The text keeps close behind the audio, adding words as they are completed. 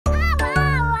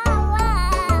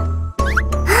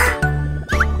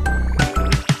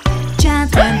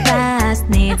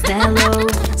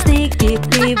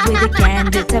leave with a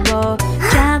candy table.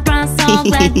 Child runs off,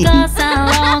 let goes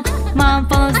along. Mom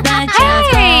follows the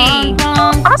child gone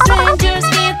wrong. Strangers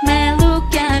kid may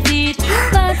look at it,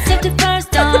 but safety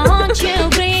first, don't you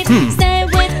greet. Stay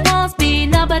with walls, be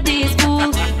nobody's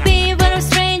fool. Beware of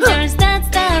strangers, that's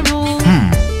the rule.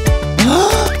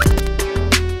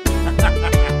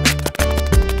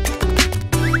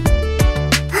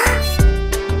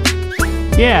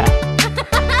 Yeah.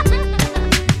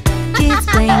 Kids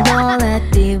playing ball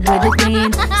at the with the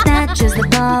green. Snatches the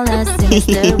ball as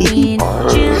sinister wind.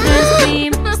 Children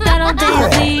scream, startle they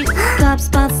flee. Cop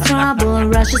spots trouble,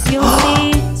 rushes you'll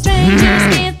see.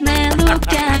 Strangers kid may look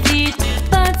at it,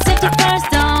 but safety first,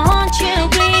 don't you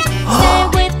greet. Stay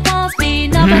with balls, be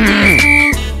nobody's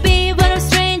fool. Beware of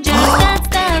strangers, that's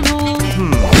the rule.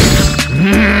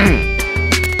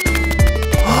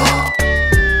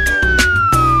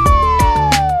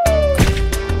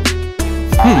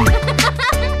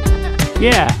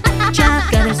 Yeah.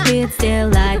 Shotgun speed still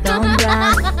light on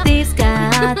ground. These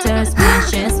scatters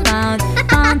wishes found.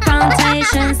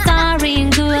 Confrontation starring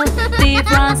duel.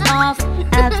 Thief runs off,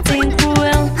 acting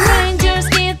cruel. Strangers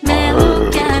kid may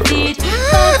look at it,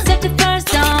 but safety first,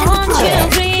 don't you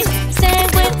agree? Stay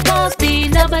with balls, be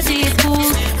nobody's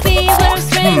fool. Beware of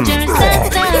strangers, that's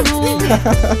the rule.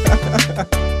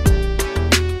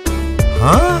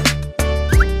 Huh?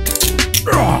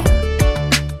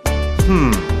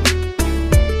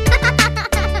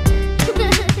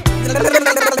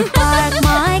 Park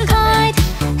my kite,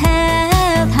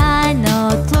 head high,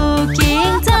 not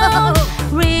looking down.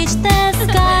 Reach the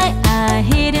sky, a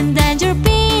hidden danger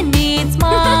beneath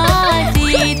my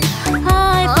feet.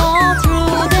 I fall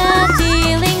through the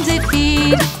feeling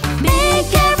defeat. Be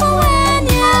careful when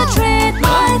you treat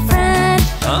my friend.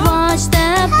 Watch the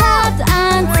path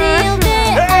until the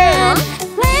end.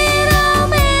 Little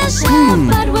mission,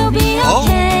 but we'll be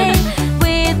okay.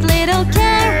 With little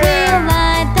care, we'll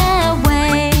light the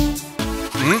way.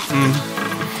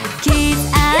 Kids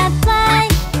at play,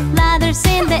 ladders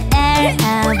in the air,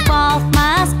 and wolf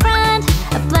mask brand.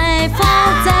 A playful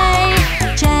day,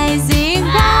 chasing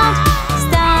round,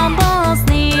 stumbles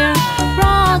near.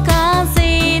 Rock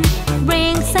unseen,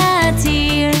 brings a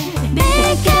tear.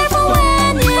 Be careful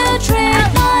when you treat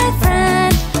my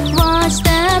friend. Watch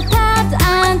the path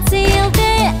until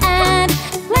the end.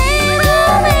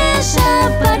 Little mission,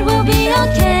 but we'll be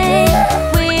okay.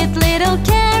 With little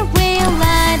care, we'll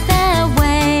light the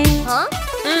way.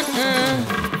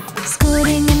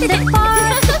 Scooting in the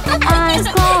park, eyes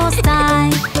closed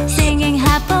tight, singing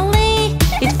happily.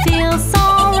 It feels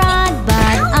alright,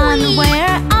 but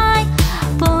unaware I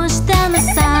push them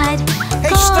aside.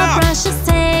 Cold brushes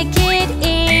take it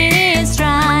in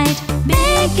stride.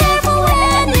 Be careful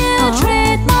when you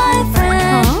treat my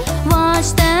friend. Watch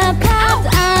the path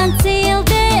until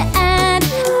the end.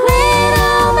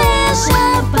 Little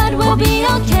mission, but we'll be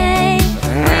okay.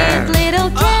 With little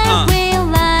care, we'll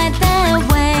light the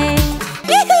way.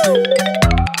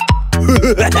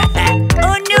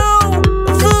 Oh no!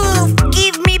 Wolf,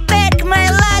 give me back my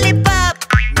lollipop!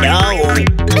 No!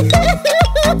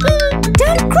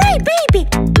 Don't cry, baby!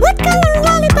 What color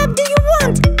lollipop do you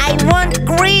want? I want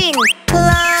green!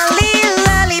 Lolly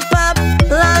lollipop,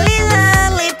 lolly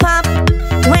lollipop.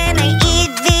 When I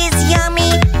eat this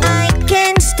yummy, I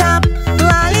can't stop.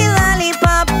 Lolly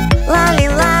lollipop, lolly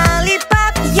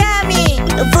lollipop, yummy!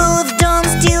 Wolf, don't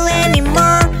steal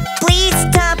anymore, please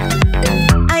stop.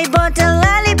 I bought a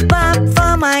lollipop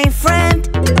for my friend.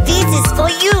 This is for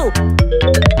you.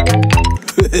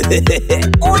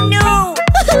 Oh no!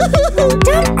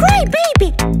 Don't cry, baby.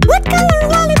 What color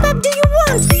lollipop do you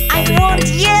want? I want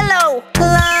yellow.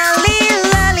 Lolly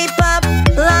lollipop,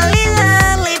 lolly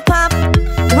lollipop.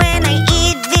 When I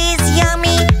eat this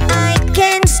yummy, I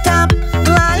can't stop.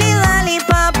 Lolly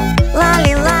lollipop,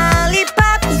 lolly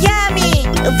lollipop, yummy!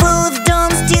 Wolf,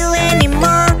 don't steal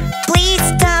anymore, please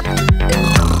stop.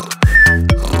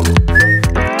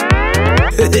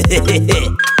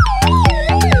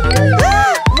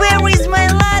 Where is my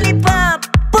lollipop?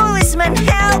 Policeman,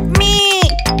 help me!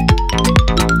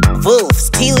 Wolf,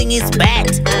 stealing is bad.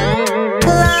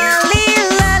 Lolly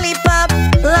lollipop,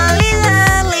 lolly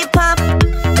lollipop.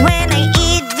 When I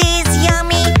eat this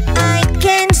yummy, I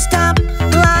can't stop.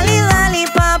 Lolly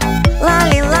lollipop,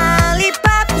 lolly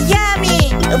lollipop,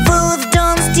 yummy! Wolf,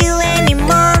 don't steal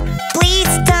anymore, please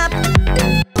stop.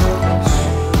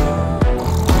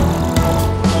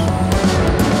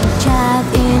 Child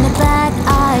in the back,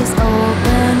 eyes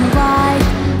open wide.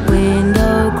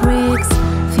 Window creaks,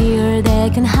 fear they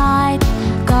can hide.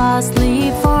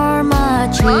 Ghostly form, a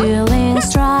chilling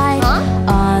stride.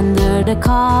 Under the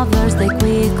covers they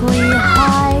quickly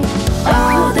hide.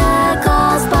 Oh, the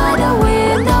ghost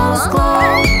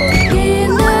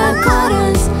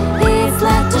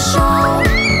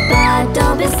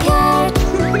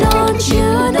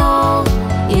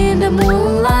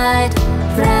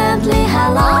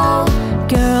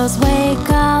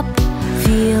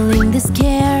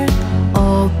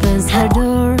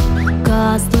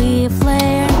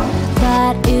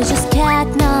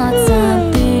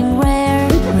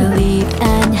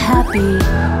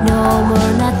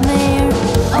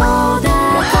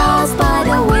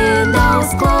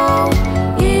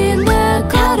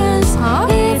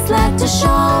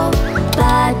show.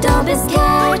 But don't be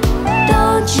scared,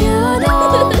 don't you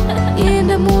know? In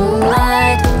the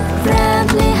moonlight,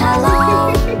 friendly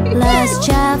hello. Let's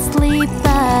just sleep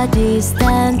a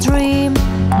distant dream.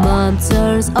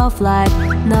 Monsters of light,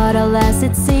 not unless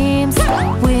it seems.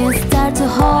 We start to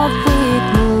hope with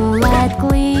moonlight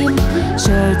gleam.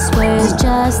 Shirts wears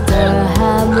just a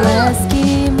harmless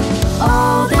scheme.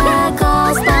 All the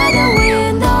ghosts by the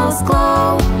windows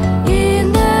glow.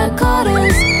 In the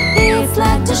corners, it's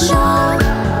like the show.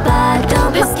 But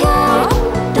don't be scared,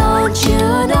 don't you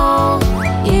know?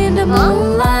 In the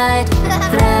moonlight,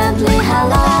 friendly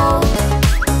hello.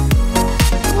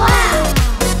 Wow!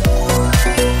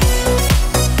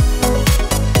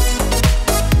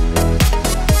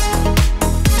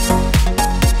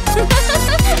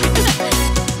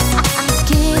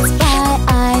 Kids buy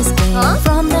ice cream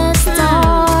from the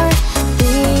store.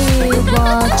 They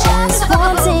want just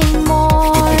wanting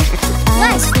more.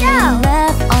 Ice cream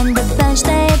left on the bench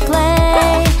they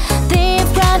play. They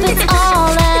grab it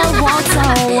all and walks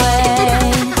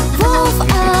away. Wolf,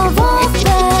 wolf,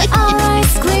 there are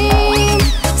ice cream.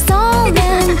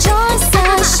 Stolen joys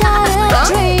and shattered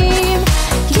dream.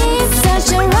 Kids search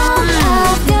around,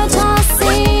 have their toss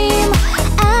seem.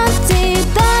 Empty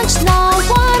bench, not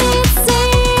what it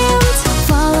seemed.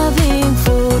 Following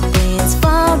footprints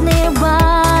found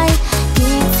nearby.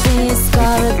 Kids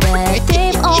discovered that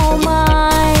deep, oh my.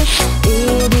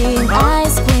 Eating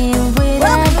ice cream with a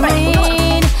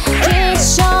grin. Kids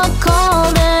shout,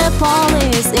 call the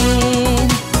police in.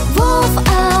 Wolf,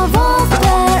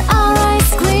 there are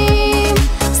ice cream.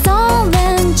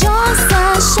 Stolen joys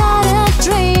and shattered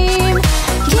dream.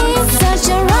 Kids search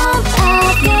around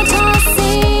at their toss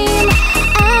seem.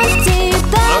 Empty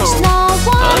bench, not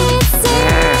what it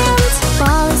seemed.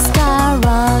 Police car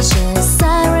rushes,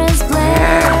 sirens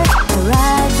blare.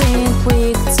 Arriving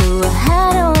quick to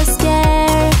handle a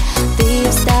scare.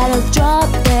 Thieves that'll drop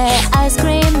their ice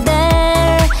cream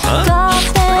there. Got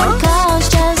their couch,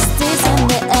 justice in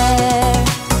the air.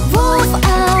 Wolf,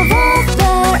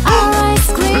 there are ice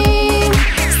cream.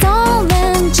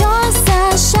 Stolen joys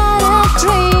and shattered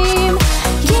dream.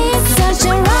 Kids search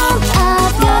around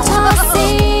at their toss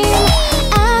seem.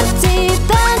 Empty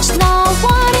bench, not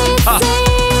what it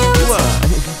seems.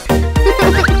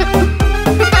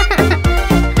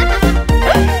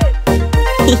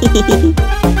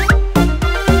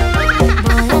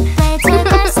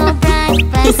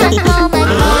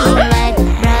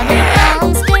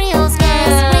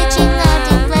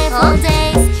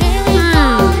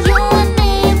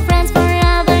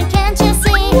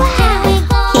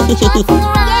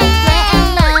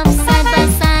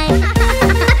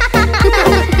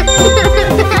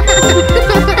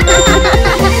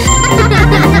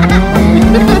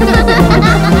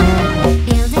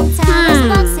 Building towers,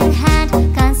 box in hand,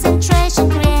 concentration,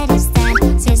 creative stand.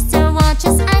 Sister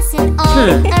watches ice in all,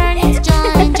 earnings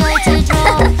joy to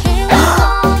draw. Here we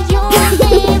go, you and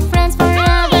me, friends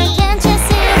forever, can't you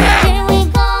see? Here we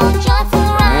go, joyful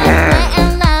ride, play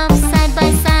and love side by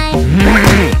side.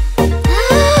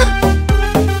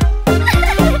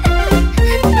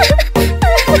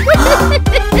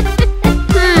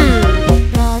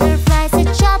 Brother flies a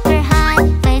chopper high,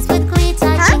 face with glee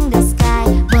touching the sky.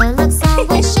 Boy looks on,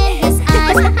 wishing his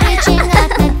eyes, reaching out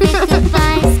like big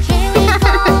goodbyes. Here we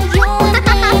go, you and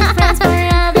me, friends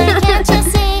forever, can't you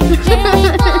see? Here we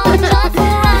go, joyful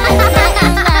ride, play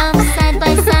and love side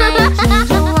by side. Here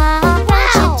you are,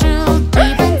 watch it through,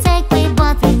 give and take, we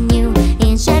both renew.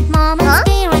 In shared moments,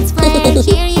 spirits flare.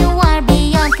 Here you are,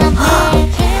 beyond compare.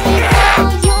 Here we go,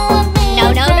 you and me,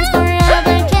 friends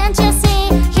forever, can't you see?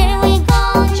 Here we go,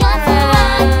 joyful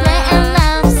ride, play and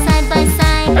love side by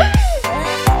side.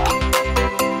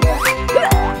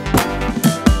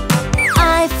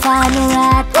 I found a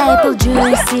red apple,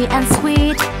 juicy and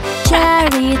sweet.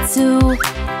 Cherry too,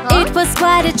 it was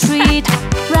quite a treat.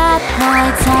 Wrap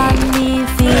my tummy,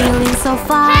 feeling so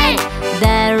fine.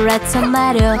 Then red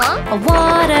tomato, a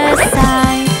water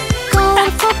sign.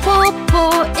 Going for popo,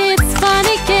 it's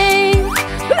funny game.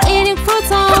 Eating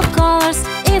fruits of colors,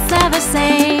 it's never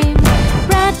same.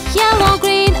 Red, yellow,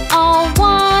 green, oh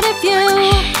what a view.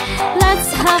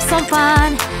 Let's have some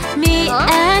fun, me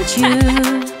and you.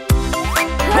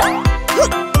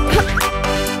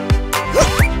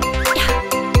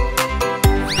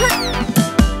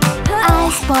 I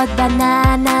spot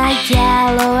banana,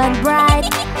 yellow and bright.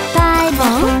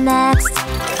 Pineapple next,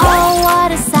 oh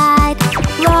what a sight.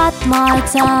 Rod my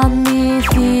tummy,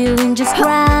 feeling just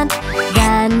grand.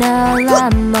 Then a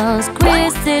lemon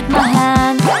squeezed in my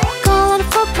hand. Calling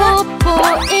for popo,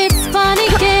 it's funny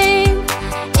game.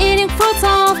 Eating fruits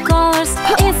of colors,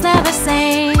 it's never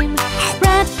same.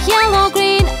 Red, yellow,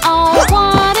 green,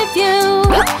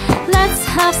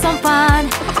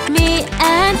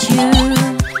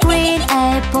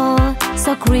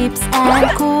 crisp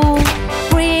and cool.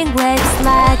 Green grapes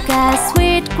like a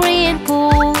sweet green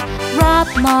pool.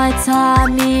 Rubbed my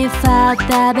tummy, felt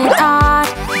a bit odd.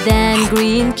 Then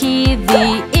green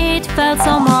kiwi, it felt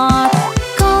so much.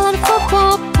 Colorful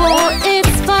purple,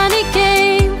 it's funny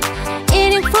game.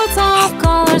 Eating fruits of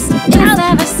colors is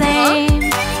never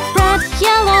same. Red,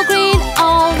 yellow, green,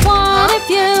 all one of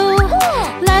you.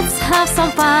 Let's have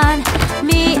some fun,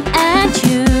 me and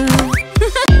you.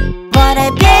 What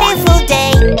a beautiful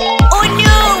day! Oh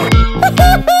no!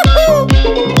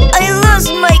 I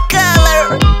lost my color!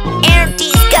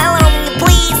 Artist, color me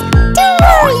please! Don't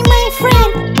worry my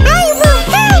friend, I will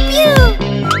help you!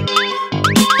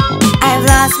 I've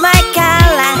lost my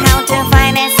color, how to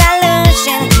find a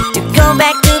solution to go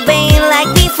back to being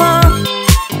like before.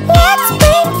 Let's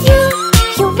paint you,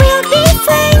 you will be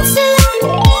fine soon.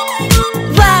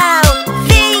 Wow,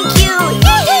 thank you!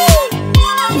 Yee-hoo!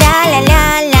 La la la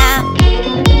la.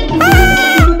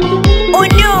 Oh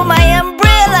no, my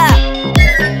umbrella!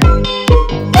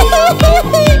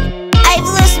 I've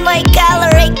lost my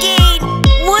color again.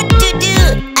 What to do?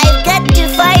 I've got to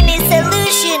find a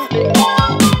solution.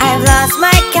 I've lost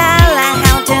my color,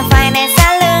 how to find a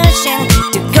solution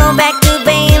to go back to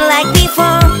being like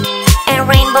before. A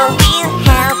rainbow will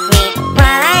help me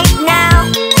right now.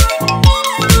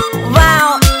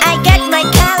 Wow, I got my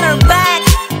color back.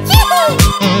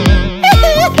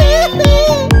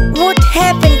 What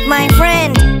happened, my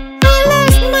friend? I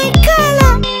lost my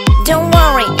color. Don't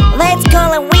worry, let's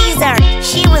call a wizard.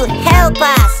 She will help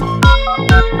us.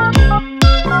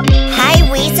 Hi,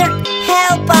 wizard,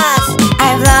 help us.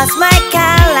 I've lost my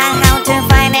color, how to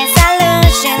find a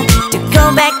solution to go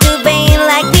back to being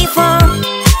like before.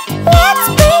 Let's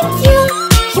paint you,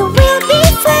 you will be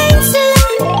fine soon.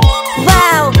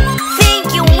 Wow, thank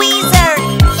you, wizard.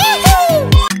 Yahoo!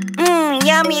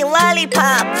 Yummy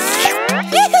lollipop.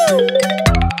 Yahoo!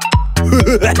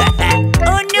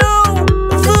 Oh no!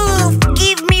 Wolf,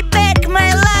 give me back my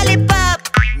lollipop!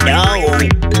 No!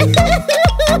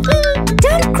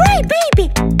 Don't cry, baby!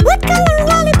 What color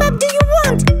lollipop do you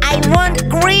want? I want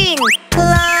green!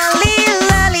 Lolly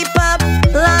lollipop,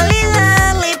 lolly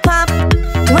lollipop.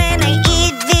 When I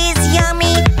eat this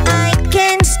yummy, I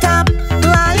can't stop.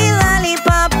 Lolly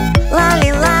lollipop,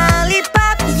 lolly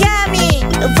lollipop, yummy!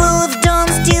 Wolf,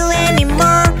 don't steal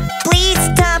anymore, please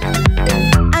stop.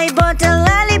 I bought a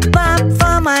lollipop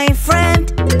for my friend.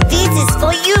 This is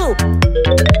for you.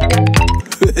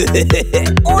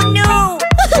 Oh no!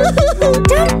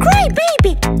 Don't cry,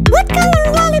 baby. What color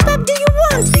lollipop do you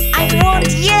want? I want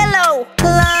yellow.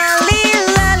 Lolly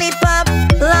lollipop,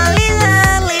 lolly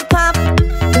lollipop.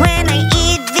 When I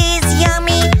eat this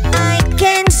yummy, I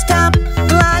can't stop.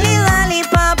 Lolly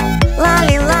lollipop,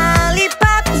 lolly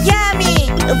lollipop, yummy!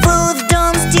 Wolf,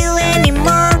 don't steal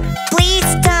anymore, please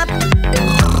stop.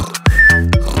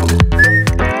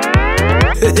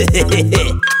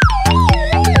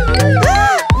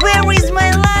 Where is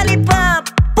my lollipop?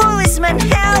 Policeman,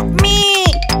 help me!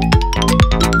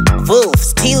 Wolf,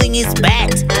 stealing is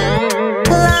bad.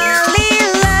 Lolly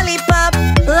lollipop,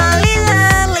 lolly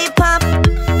lollipop.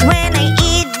 When I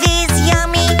eat this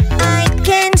yummy, I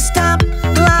can't stop.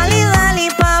 Lolly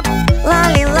lollipop,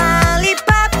 lolly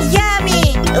lollipop,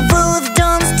 yummy! Wolf,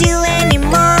 don't steal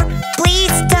anymore,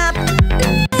 please stop.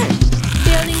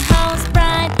 Building house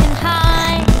bright and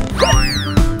high.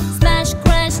 Smash,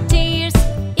 crash, tears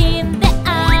in the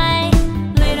eye.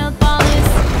 Little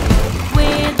police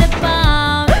with the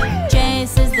bound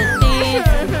chases the thief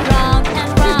round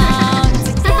and round.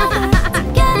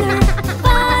 Together,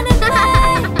 fun and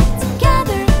play.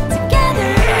 Together, together,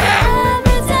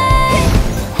 every day.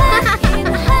 Hand in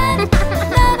hand,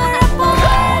 never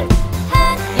apart.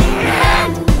 Hand in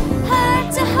hand, heart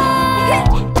to heart.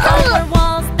 Over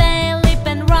walls they leap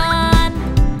and run.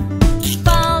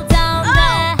 Fall down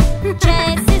the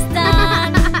chase is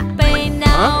done. Pain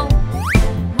now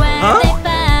when they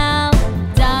fell.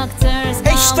 Doctors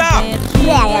Hey, stop!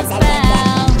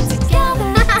 Together,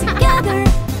 together,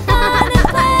 fun and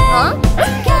play.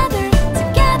 Together,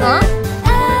 together,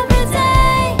 every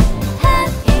day.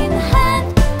 Hand in hand,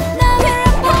 never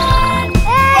apart.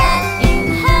 Hand in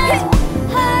hand,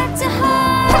 heart to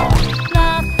heart.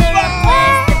 Laughter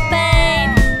replaces the pain.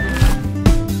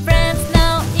 Friends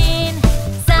now in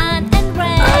sun and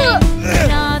rain.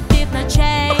 No tip, no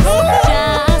chase,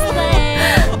 just play.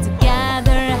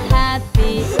 Together,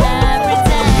 happy every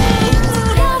day.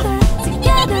 Together,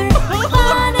 together,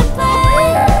 fun and play.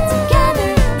 Together,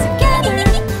 together,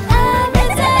 every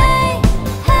day.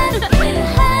 Hand in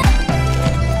hand.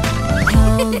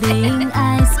 Holding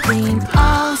ice cream,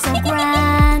 oh so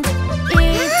grand.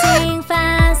 Eating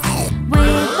fast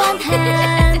with one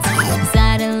hand.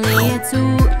 Suddenly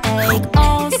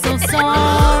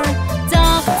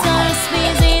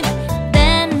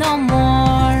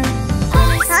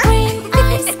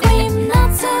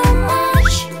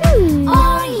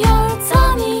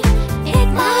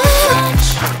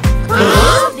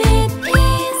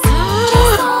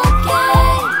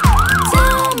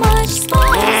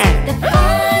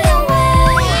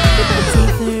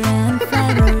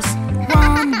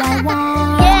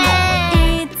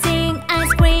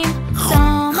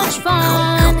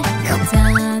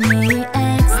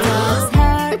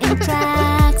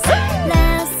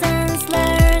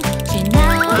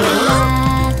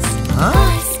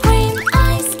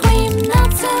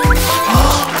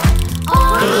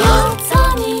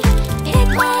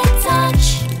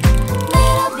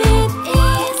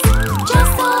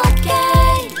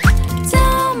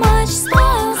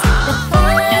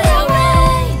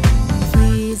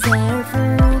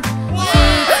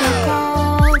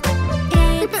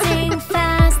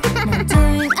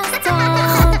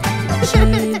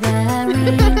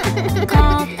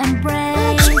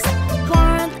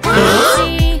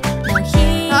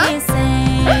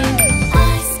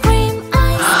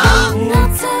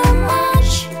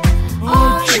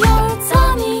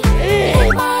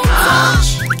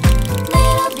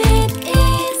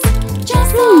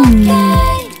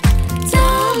okay.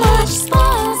 Too much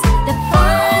spoils the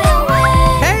fun away.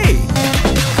 Hey!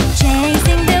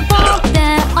 Chasing the ball, the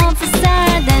officer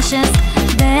dashes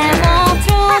them all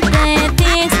through the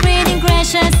things, pretty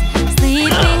gracious.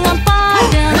 Sleeping on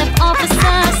pardon of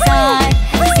officer's side.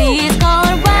 See his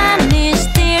color vanish,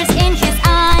 tears in his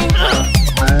eye.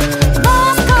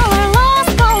 Lost color,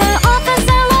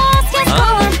 officer lost his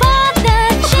color. But the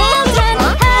children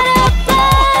had a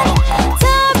plan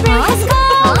to bring his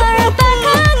color back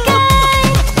again.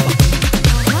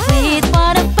 With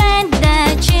what a pain the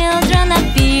children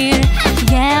appear.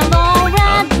 Yellow,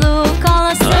 red, blue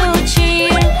colors to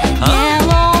cheer.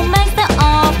 Yellow makes the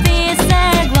officer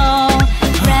glow.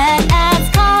 Red adds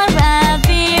color, a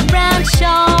vibrant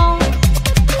show.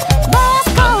 Lost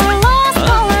color,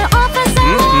 officer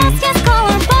lost his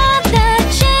color. But the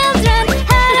children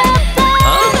had a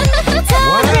plan to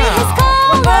bring his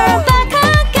color back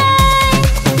again.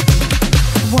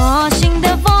 Washing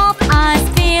the wolf, eyes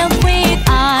filled with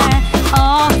ire.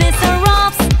 Officer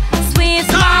robs,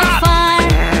 sweeps like fire.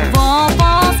 Wolf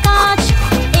balls catch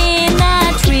in a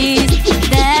tree.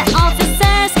 The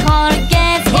officer's collar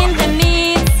gets in the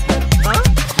midst.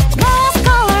 Lost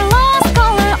color,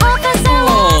 officer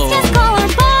lost his collar.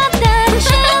 But the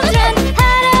children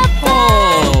had a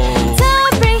plan to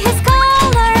bring his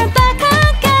collar back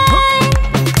again.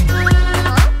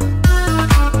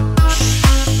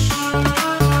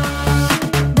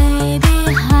 Baby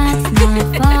heart's not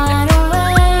far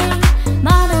away.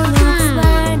 Mother looks,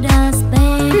 where does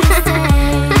baby stay?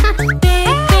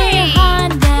 Big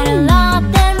heart, better love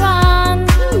than run.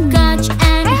 Catch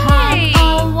and hide,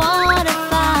 oh what a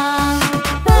fun.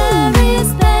 Where is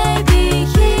baby?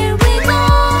 Here we go.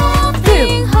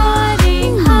 Nothing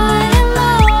hiding, high and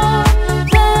low.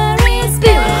 Where is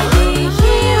baby?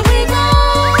 Here we go.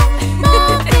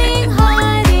 Nothing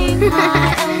hiding,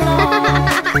 high and low.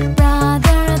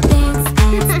 Brother thinks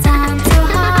it's time to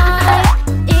hide.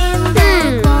 In the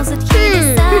closet he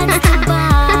decides to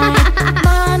buy.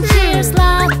 Mom cheers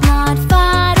loud, not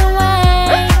far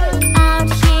away. Out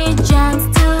he jumps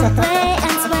to play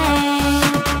and sway.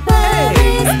 Where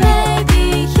is baby?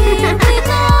 Here we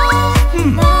go.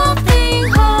 Nothing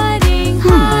hiding,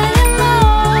 high and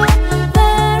low.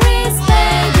 Where is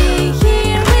baby?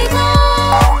 Here we go.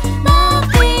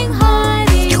 Nothing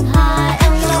hiding, high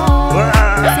and low.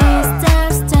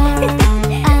 Sisters turn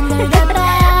under the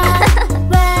bed.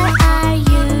 Where are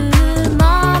you?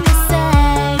 Mommy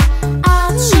say.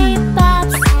 Out she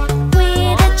pops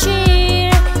with a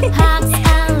cheer. Hugs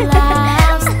and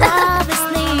laughs, love is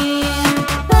near.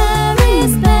 Where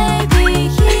is baby?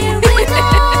 Here we go.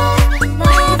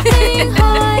 Nothing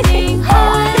hiding,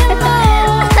 high and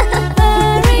low.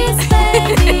 Where is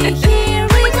baby? Here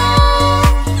we go.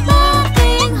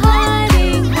 Nothing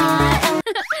hiding, high and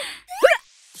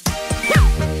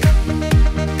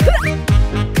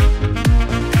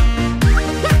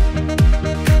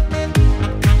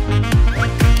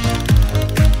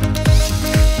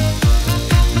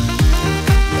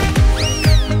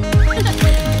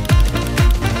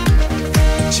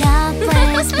Child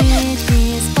plays with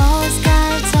his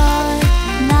postcard toy.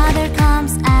 Mother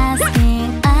comes asking,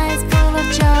 eyes full of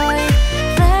joy.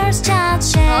 First child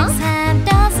shakes hand,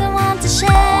 doesn't want to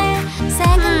share.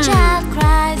 Second child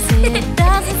cries, it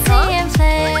doesn't see him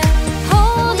fair.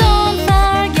 Hold on,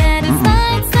 forget it's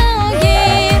nice to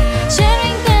give.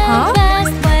 Sharing the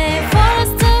best way for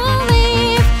us to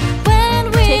live. When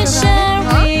we share,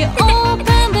 we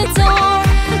open the door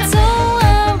to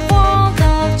a world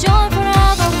of joy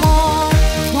forevermore.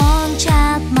 One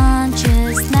child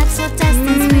munches, snacks so tasty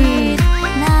and sweet.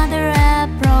 Another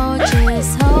approaches,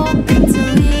 hoping to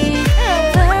lead.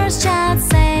 First child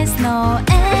says no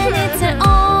and eats it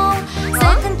all.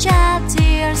 Second child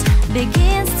tears,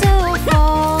 begins to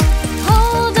fall.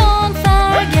 Hold on,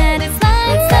 forget it's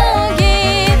nice to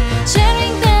give.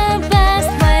 Sharing the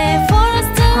best way for us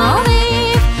to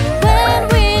live. When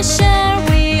we share,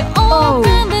 we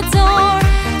open the door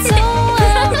to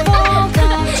a world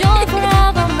of joy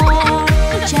forevermore.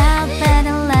 Child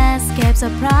petting landscapes so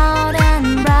proud and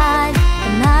bright.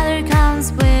 Another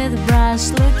comes with brush,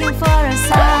 looking for a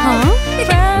sign.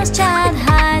 First child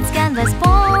hides, canvas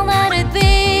ball, let it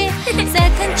be.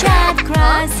 Second child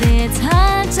cries, it's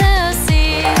hard to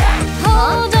see.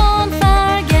 Hold on,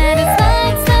 forget it's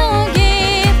nice to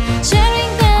give.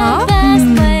 Sharing the best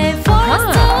way for us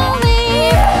to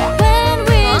live. When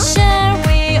we share,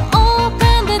 we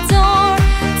open the door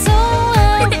to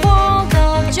a world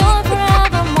of joy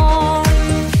forevermore.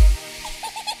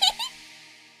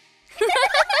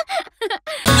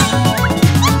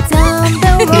 Down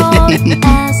the road,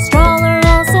 a stroller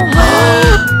rolls away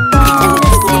from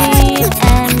the seat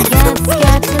and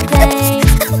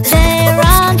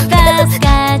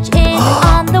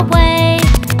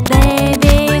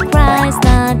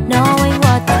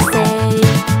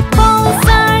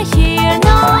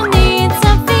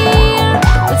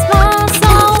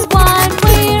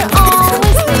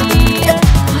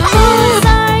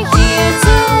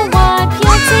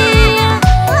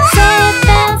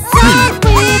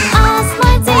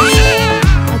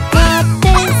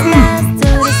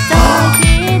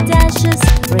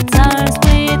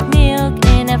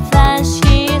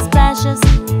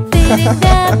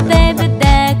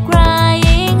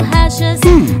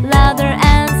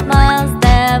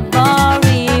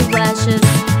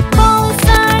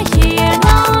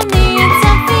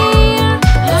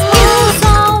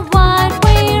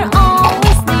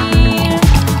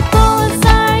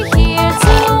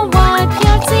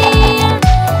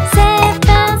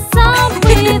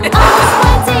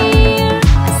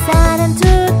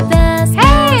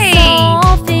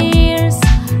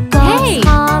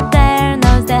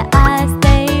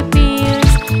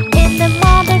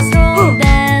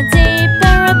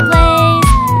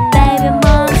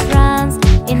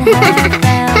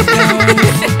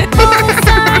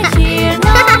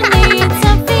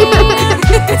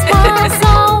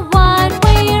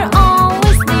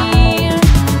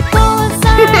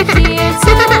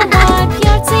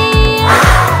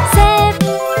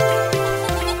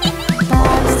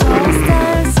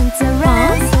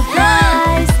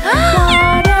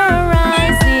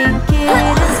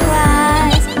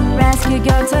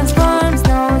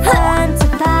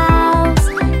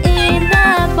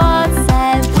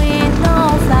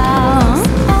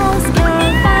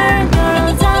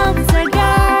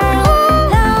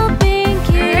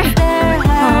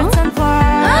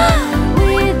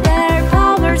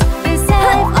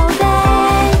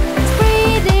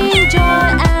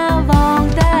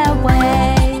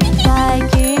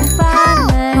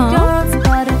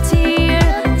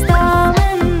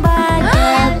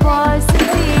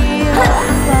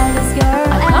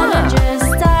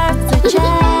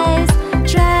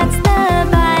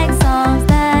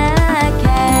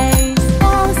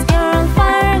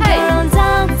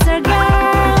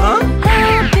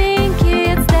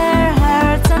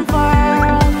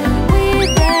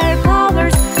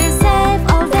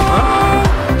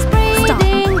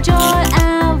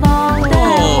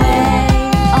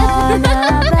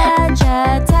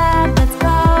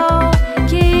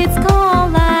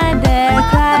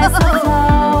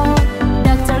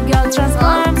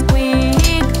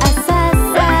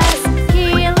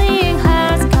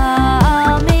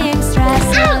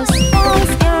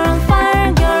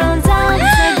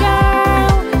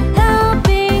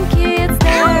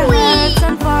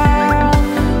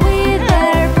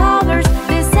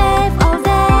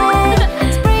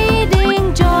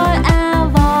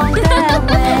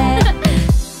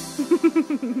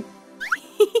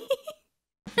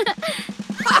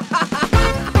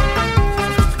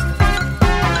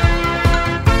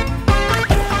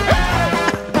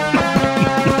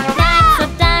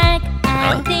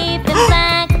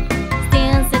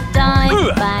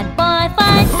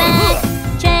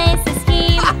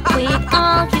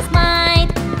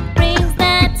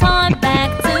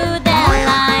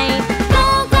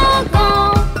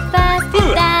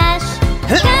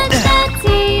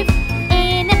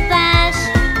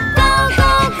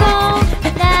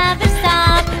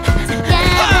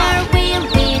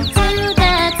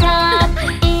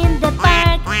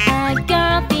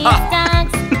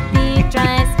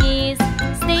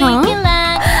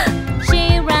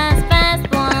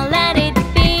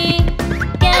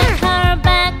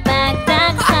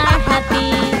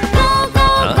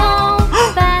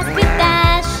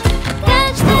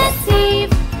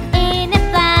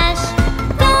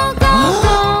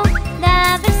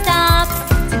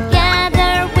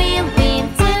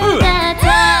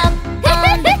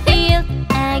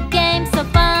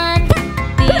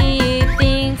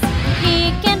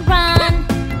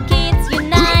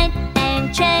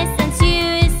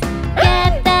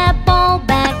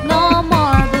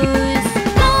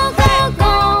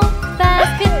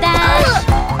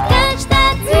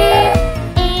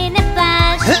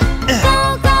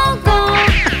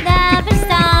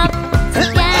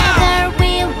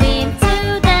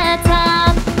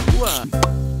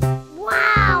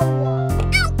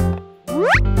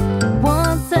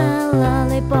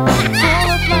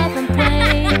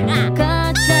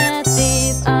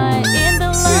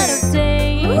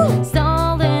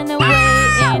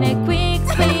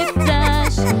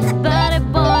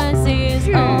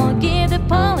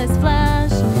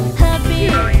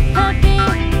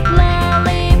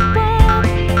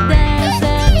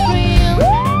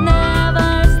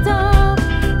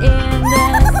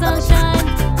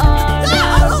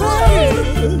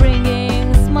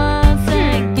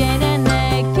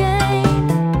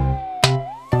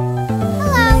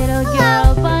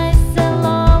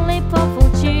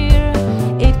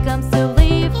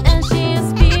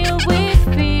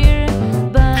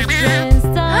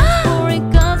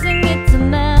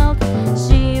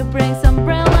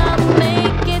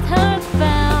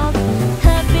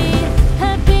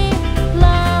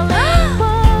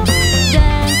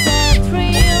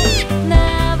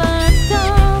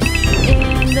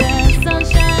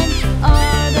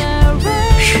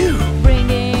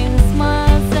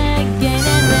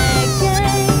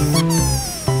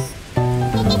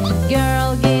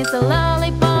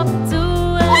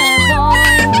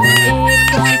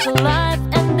alive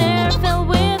and they're filled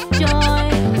with joy.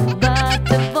 But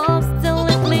the folks still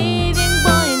live leaving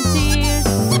boy in tears.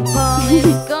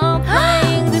 Polly's gone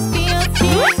playing this field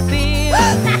Shakespeare.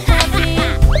 Happy,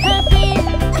 happy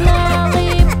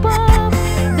lollipop,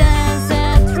 dance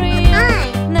and thrill,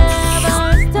 never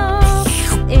stop.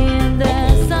 In the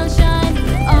sunshine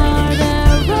or the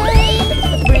rain,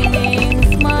 bringing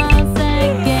smiles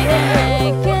again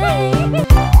and again.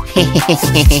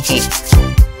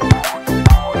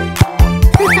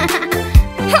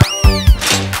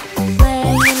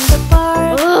 Playing in the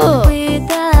park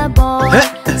with a boy.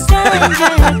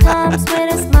 Stranger comes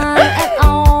with a smile and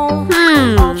all.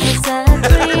 Offers a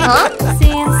treat,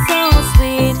 seems so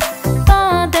sweet.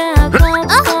 But the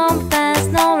clouds come fast,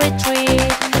 no retreat.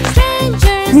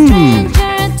 Stranger,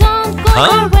 stranger, don't go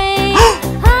away.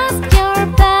 Ask your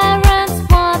parents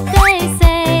what they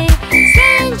say.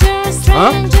 Stranger,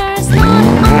 strangers, not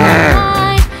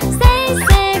online. Stay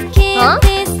safe, keep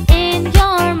this in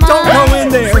your mind. Don't go in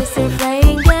there. Sister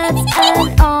playing gets an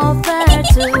offer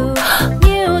too.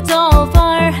 New doll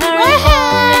for her,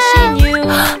 only she knew.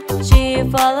 She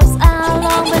follows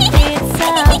along, but it's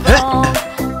a wrong.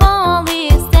 Polly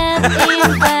steps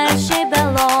in where she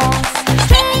belongs.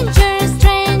 Stranger,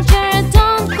 stranger,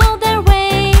 don't go their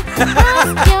way.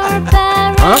 Ask your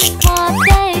parents what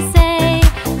they say.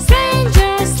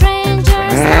 Stranger,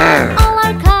 strangers, not all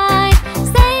are kind.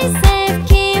 Stay safe,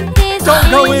 keep this Don't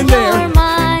go in there. your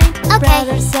mind.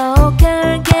 Brother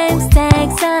soccer games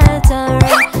takes a turn.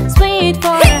 Sweet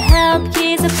for help,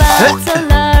 he's about to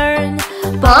learn.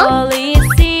 Polly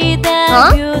see the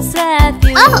views,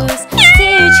 refuse.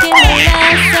 Teach him a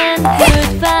lesson,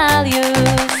 good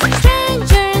values.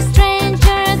 Stranger,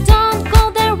 stranger, don't go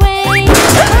their way.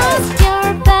 Ask your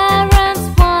parents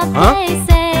what they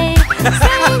say.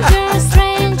 Stranger,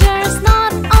 strangers,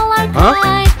 not all are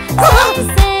kind.